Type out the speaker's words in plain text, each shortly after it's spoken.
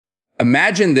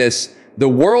Imagine this. The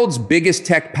world's biggest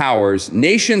tech powers,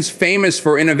 nations famous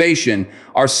for innovation,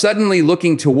 are suddenly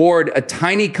looking toward a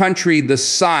tiny country the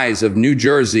size of New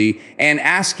Jersey and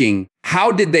asking,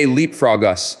 how did they leapfrog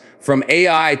us? From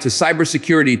AI to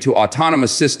cybersecurity to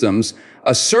autonomous systems,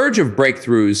 a surge of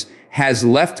breakthroughs has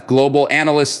left global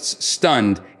analysts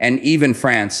stunned, and even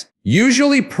France,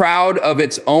 usually proud of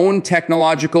its own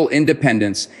technological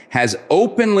independence, has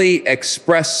openly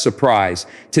expressed surprise.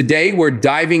 Today, we're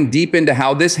diving deep into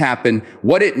how this happened,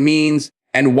 what it means,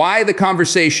 and why the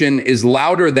conversation is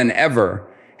louder than ever.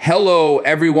 Hello,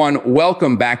 everyone.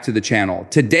 Welcome back to the channel.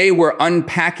 Today, we're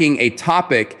unpacking a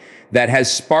topic that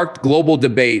has sparked global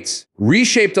debates,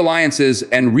 reshaped alliances,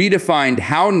 and redefined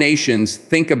how nations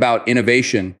think about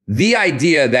innovation. The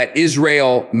idea that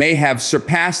Israel may have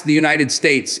surpassed the United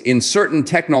States in certain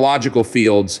technological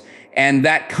fields, and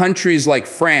that countries like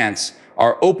France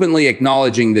are openly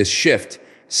acknowledging this shift,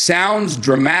 sounds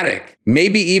dramatic,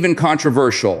 maybe even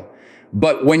controversial.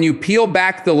 But when you peel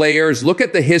back the layers, look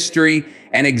at the history,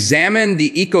 and examine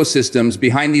the ecosystems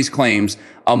behind these claims,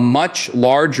 a much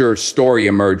larger story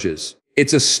emerges.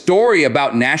 It's a story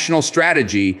about national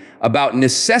strategy, about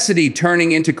necessity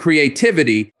turning into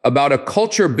creativity, about a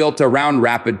culture built around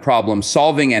rapid problem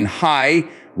solving and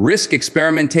high-risk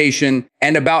experimentation,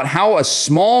 and about how a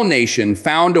small nation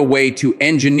found a way to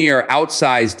engineer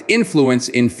outsized influence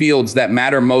in fields that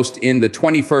matter most in the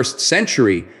 21st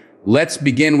century. Let's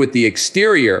begin with the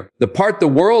exterior, the part the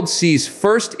world sees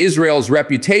first: Israel's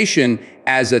reputation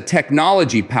as a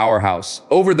technology powerhouse.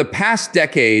 Over the past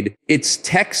decade, its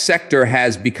tech sector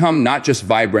has become not just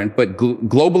vibrant, but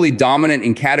globally dominant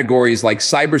in categories like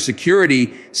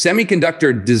cybersecurity,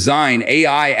 semiconductor design,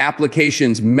 AI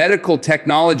applications, medical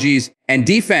technologies, and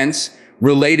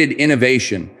defense-related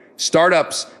innovation.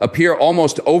 Startups appear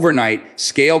almost overnight,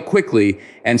 scale quickly,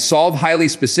 and solve highly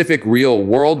specific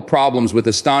real-world problems with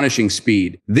astonishing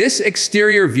speed. This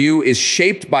exterior view is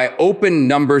shaped by open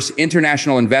numbers,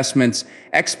 international investments,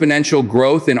 exponential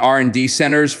growth in R&D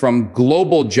centers from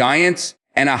global giants,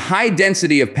 and a high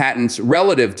density of patents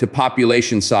relative to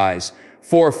population size.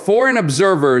 For foreign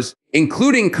observers,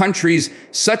 including countries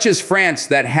such as France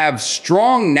that have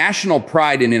strong national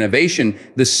pride in innovation,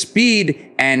 the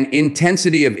speed and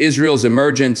intensity of Israel's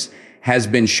emergence has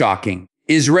been shocking.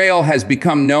 Israel has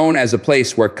become known as a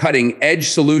place where cutting-edge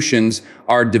solutions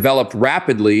are developed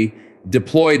rapidly,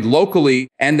 deployed locally,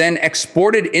 and then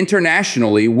exported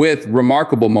internationally with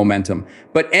remarkable momentum.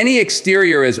 But any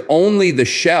exterior is only the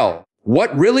shell.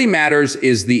 What really matters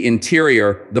is the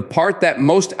interior, the part that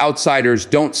most outsiders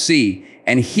don't see.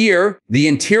 And here, the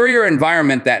interior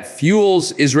environment that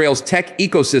fuels Israel's tech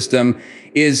ecosystem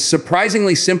is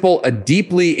surprisingly simple: a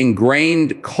deeply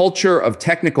ingrained culture of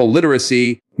technical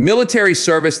literacy, military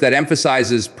service that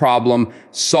emphasizes problem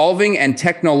solving and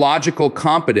technological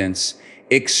competence,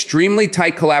 extremely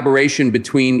tight collaboration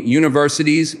between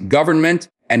universities, government,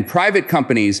 and private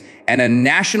companies, and a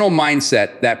national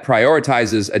mindset that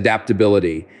prioritizes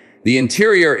adaptability. The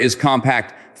interior is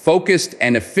compact, focused,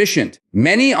 and efficient.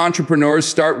 Many entrepreneurs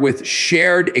start with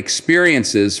shared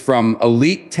experiences from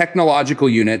elite technological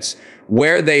units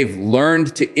where they've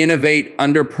learned to innovate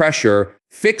under pressure,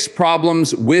 fix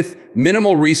problems with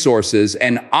minimal resources,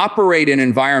 and operate in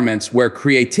environments where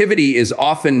creativity is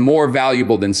often more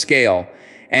valuable than scale.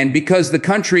 And because the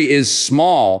country is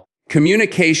small,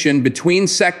 communication between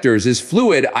sectors is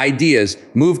fluid, ideas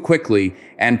move quickly,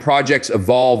 and projects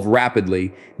evolve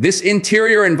rapidly. This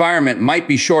interior environment might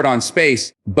be short on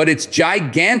space, but it's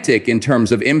gigantic in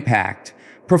terms of impact.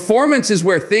 Performance is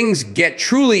where things get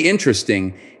truly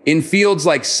interesting. In fields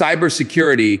like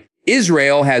cybersecurity,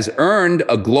 Israel has earned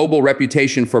a global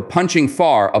reputation for punching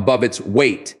far above its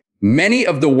weight. Many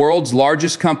of the world's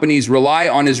largest companies rely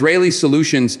on Israeli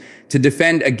solutions to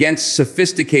defend against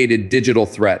sophisticated digital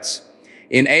threats.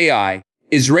 In AI,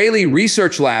 Israeli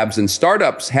research labs and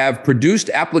startups have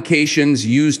produced applications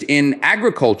used in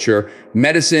agriculture,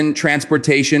 medicine,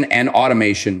 transportation, and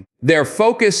automation. Their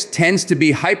focus tends to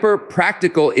be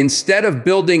hyper-practical. Instead of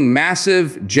building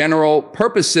massive,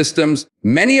 general-purpose systems,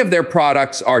 many of their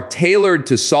products are tailored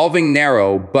to solving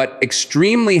narrow but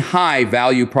extremely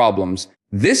high-value problems.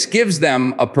 This gives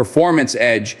them a performance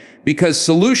edge because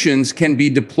solutions can be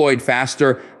deployed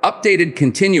faster, updated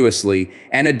continuously,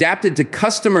 and adapted to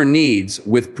customer needs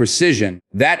with precision.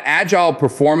 That agile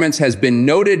performance has been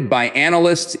noted by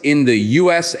analysts in the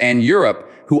US and Europe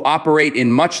who operate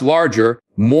in much larger,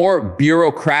 more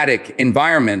bureaucratic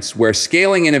environments where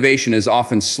scaling innovation is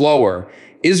often slower.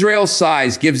 Israel's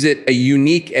size gives it a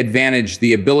unique advantage: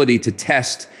 the ability to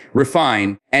test,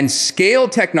 refine, and scale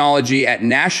technology at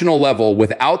national level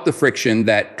without the friction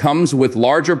that comes with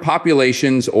larger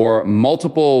populations or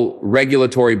multiple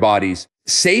regulatory bodies.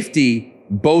 Safety,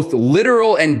 both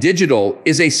literal and digital,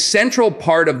 is a central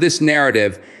part of this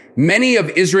narrative. Many of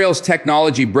Israel's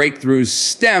technology breakthroughs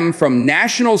stem from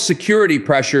national security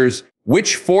pressures,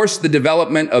 which force the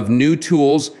development of new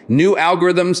tools, new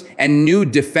algorithms, and new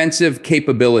defensive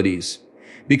capabilities.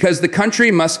 Because the country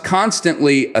must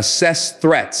constantly assess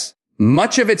threats,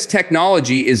 much of its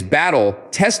technology is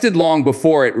battle-tested long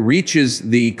before it reaches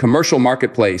the commercial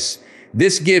marketplace.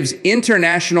 This gives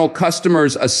international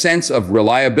customers a sense of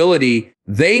reliability.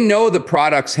 They know the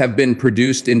products have been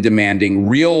produced in demanding,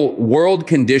 real-world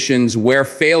conditions where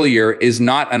failure is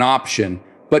not an option.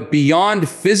 But beyond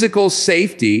physical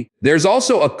safety, there's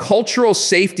also a cultural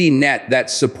safety net that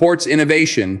supports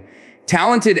innovation.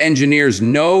 Talented engineers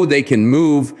know they can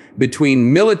move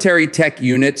between military tech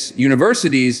units,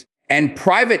 universities, and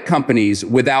private companies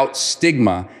without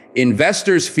stigma.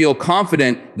 Investors feel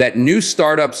confident that new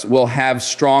startups will have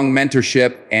strong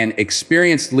mentorship and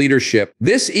experienced leadership.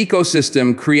 This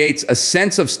ecosystem creates a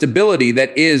sense of stability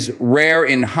that is rare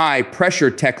in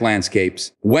high-pressure tech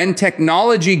landscapes. When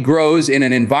technology grows in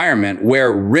an environment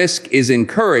where risk is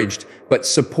encouraged but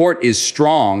support is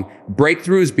strong,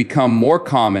 breakthroughs become more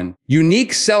common.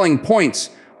 Unique selling points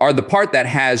are the part that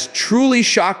has truly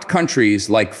shocked countries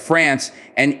like France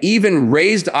and even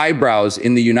raised eyebrows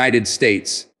in the United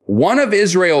States. One of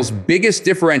Israel's biggest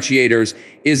differentiators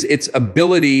is its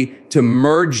ability to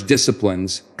merge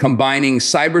disciplines, combining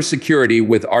cybersecurity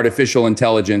with artificial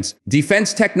intelligence,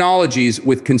 defense technologies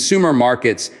with consumer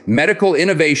markets, medical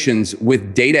innovations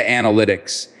with data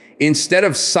analytics. Instead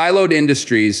of siloed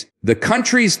industries, the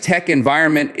country's tech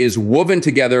environment is woven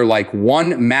together like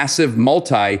one massive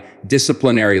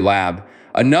multi-disciplinary lab.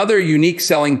 Another unique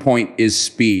selling point is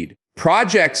speed.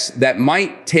 Projects that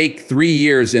might take 3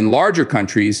 years in larger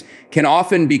countries can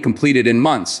often be completed in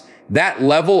months. That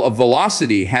level of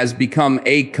velocity has become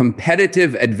a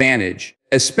competitive advantage,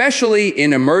 especially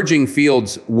in emerging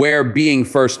fields where being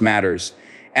first matters.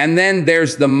 And then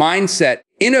there's the mindset.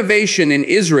 Innovation in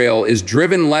Israel is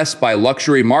driven less by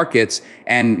luxury markets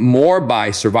and more by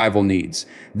survival needs.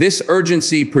 This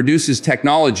urgency produces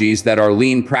technologies that are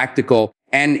lean, practical,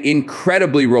 and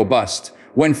incredibly robust.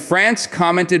 When France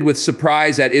commented with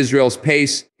surprise at Israel's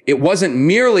pace, it wasn't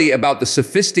merely about the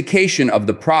sophistication of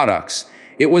the products.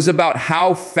 It was about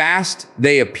how fast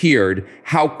they appeared,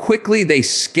 how quickly they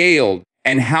scaled,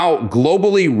 and how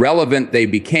globally relevant they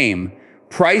became.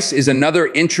 Price is another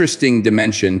interesting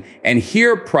dimension, and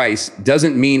here price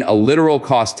doesn't mean a literal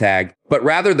cost tag, but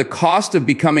rather the cost of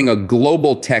becoming a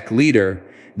global tech leader.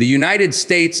 The United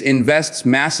States invests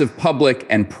massive public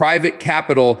and private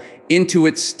capital into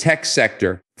its tech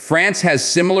sector. France has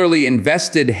similarly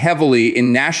invested heavily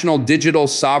in national digital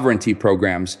sovereignty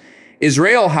programs.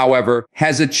 Israel, however,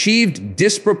 has achieved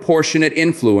disproportionate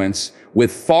influence with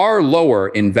far lower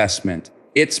investment.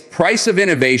 Its price of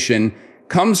innovation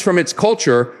comes from its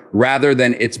culture rather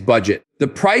than its budget. The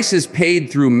price is paid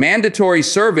through mandatory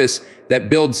service that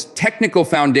builds technical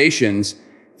foundations,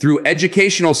 through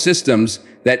educational systems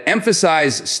that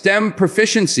emphasize STEM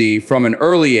proficiency from an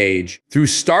early age, through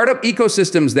startup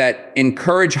ecosystems that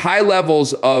encourage high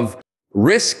levels of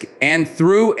risk, and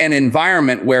through an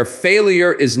environment where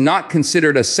failure is not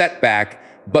considered a setback,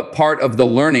 but part of the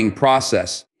learning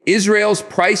process. Israel's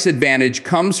price advantage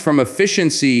comes from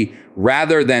efficiency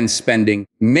rather than spending.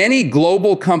 Many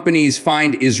global companies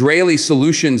find Israeli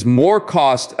solutions more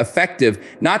cost-effective,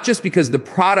 not just because the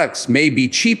products may be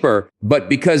cheaper, but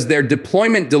because their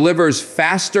deployment delivers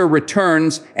faster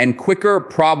returns and quicker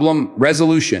problem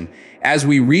resolution. As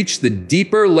we reach the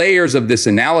deeper layers of this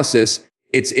analysis,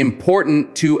 it's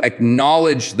important to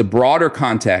acknowledge the broader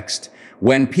context.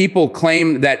 When people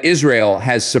claim that Israel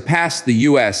has surpassed the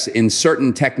U.S. in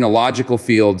certain technological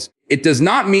fields, it does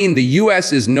not mean the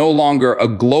U.S. is no longer a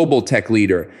global tech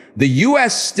leader. The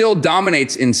U.S. still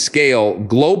dominates in scale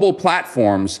global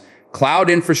platforms, cloud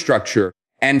infrastructure,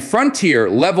 and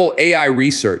frontier-level AI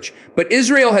research. But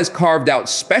Israel has carved out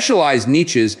specialized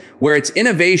niches where its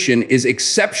innovation is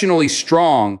exceptionally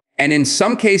strong and in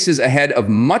some cases ahead of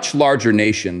much larger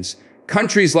nations.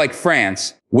 Countries like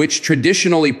France, which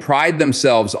traditionally pride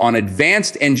themselves on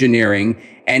advanced engineering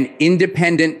and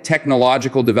independent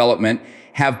technological development,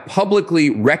 have publicly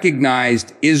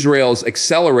recognized Israel's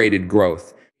accelerated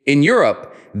growth. In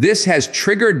Europe, this has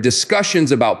triggered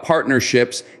discussions about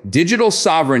partnerships, digital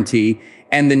sovereignty,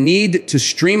 and the need to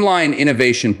streamline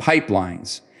innovation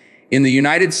pipelines. In the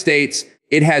United States,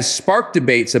 It has sparked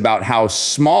debates about how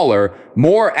smaller,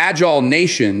 more agile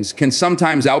nations can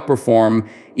sometimes outperform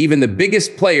even the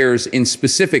biggest players in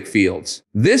specific fields.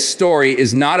 This story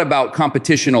is not about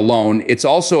competition alone, it's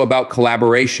also about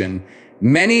collaboration.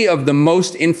 Many of the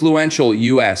most influential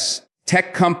U.S.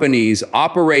 tech companies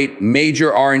operate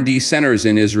major R&D centers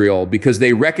in Israel because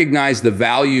they recognize the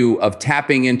value of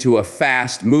tapping into a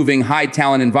fast-moving,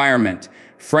 high-talent environment.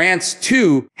 France,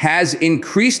 too, has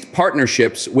increased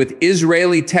partnerships with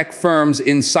Israeli tech firms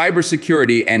in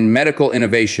cybersecurity and medical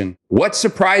innovation. What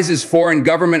surprises foreign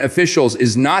government officials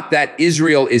is not that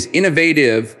Israel is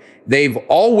innovative, they've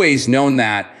always known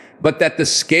that, but that the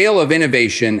scale of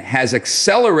innovation has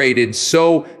accelerated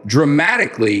so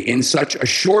dramatically in such a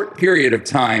short period of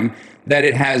time that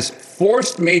it has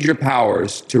forced major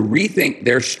powers to rethink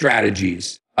their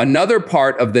strategies. Another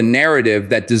part of the narrative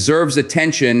that deserves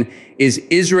attention is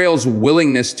Israel's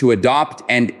willingness to adopt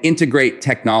and integrate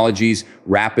technologies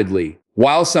rapidly.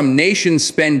 While some nations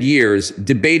spend years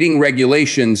debating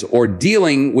regulations or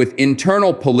dealing with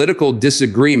internal political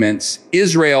disagreements,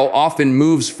 Israel often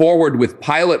moves forward with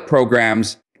pilot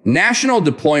programs, national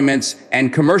deployments,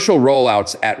 and commercial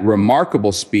rollouts at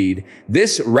remarkable speed.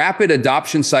 This rapid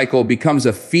adoption cycle becomes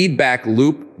a feedback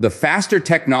loop. The faster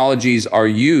technologies are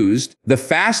used, the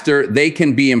faster they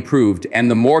can be improved,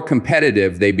 and the more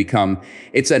competitive they become.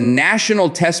 It's a national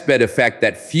testbed effect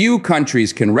that few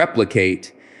countries can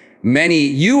replicate. Many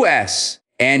U.S.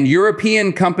 and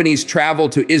European companies travel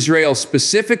to Israel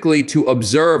specifically to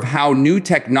observe how new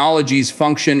technologies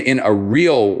function in a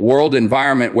real-world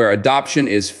environment where adoption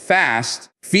is fast,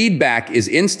 feedback is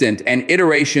instant, and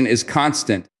iteration is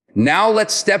constant. Now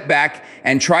let's step back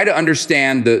and try to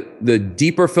understand the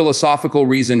deeper philosophical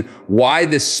reason why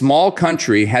this small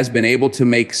country has been able to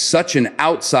make such an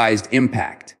outsized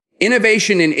impact.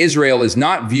 Innovation in Israel is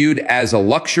not viewed as a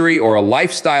luxury or a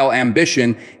lifestyle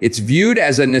ambition. It's viewed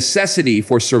as a necessity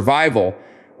for survival.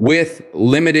 With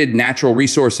limited natural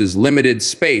resources, limited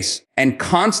space, and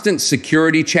constant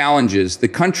security challenges, the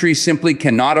country simply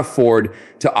cannot afford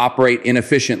to operate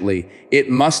inefficiently.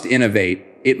 It must innovate.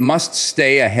 It must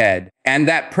stay ahead. And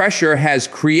that pressure has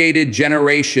created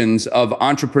generations of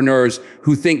entrepreneurs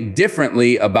who think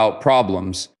differently about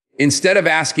problems. Instead of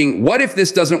asking, what if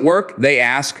this doesn't work? They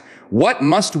ask, what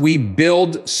must we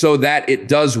build so that it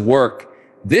does work?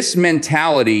 This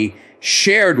mentality,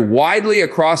 shared widely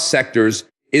across sectors,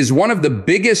 is one of the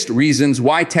biggest reasons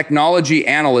why technology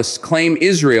analysts claim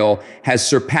Israel has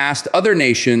surpassed other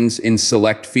nations in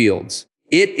select fields.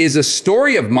 It is a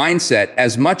story of mindset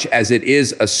as much as it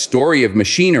is a story of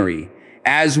machinery.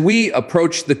 As we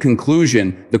approach the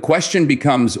conclusion, the question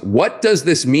becomes, what does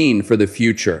this mean for the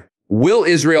future? Will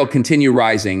Israel continue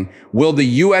rising? Will the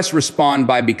U.S. respond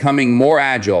by becoming more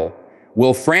agile?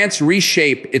 Will France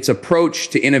reshape its approach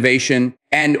to innovation?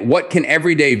 And what can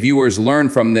everyday viewers learn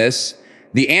from this?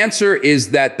 The answer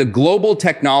is that the global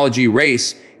technology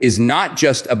race is not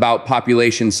just about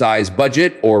population size,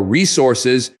 budget, or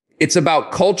resources. It's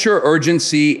about culture,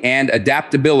 urgency, and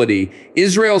adaptability.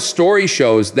 Israel's story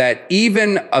shows that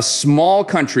even a small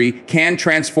country can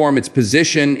transform its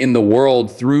position in the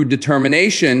world through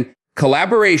determination,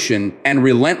 collaboration, and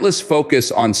relentless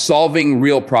focus on solving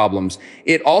real problems.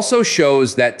 It also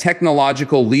shows that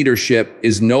technological leadership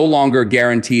is no longer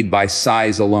guaranteed by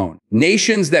size alone.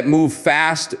 Nations that move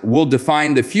fast will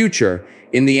define the future.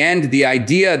 In the end, the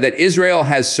idea that Israel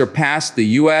has surpassed the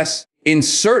U.S. in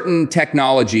certain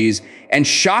technologies and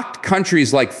shocked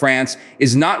countries like France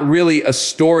is not really a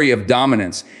story of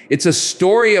dominance. It's a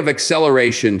story of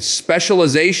acceleration,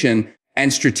 specialization,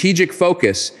 and strategic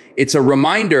focus. It's a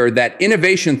reminder that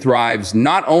innovation thrives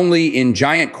not only in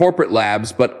giant corporate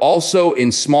labs, but also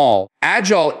in small,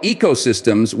 agile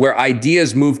ecosystems where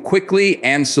ideas move quickly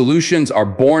and solutions are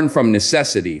born from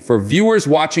necessity. For viewers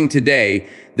watching today,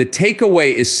 the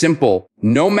takeaway is simple.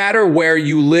 No matter where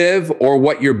you live or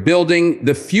what you're building,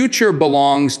 the future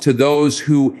belongs to those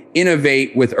who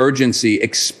innovate with urgency,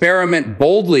 experiment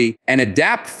boldly, and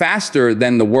adapt faster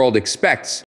than the world expects.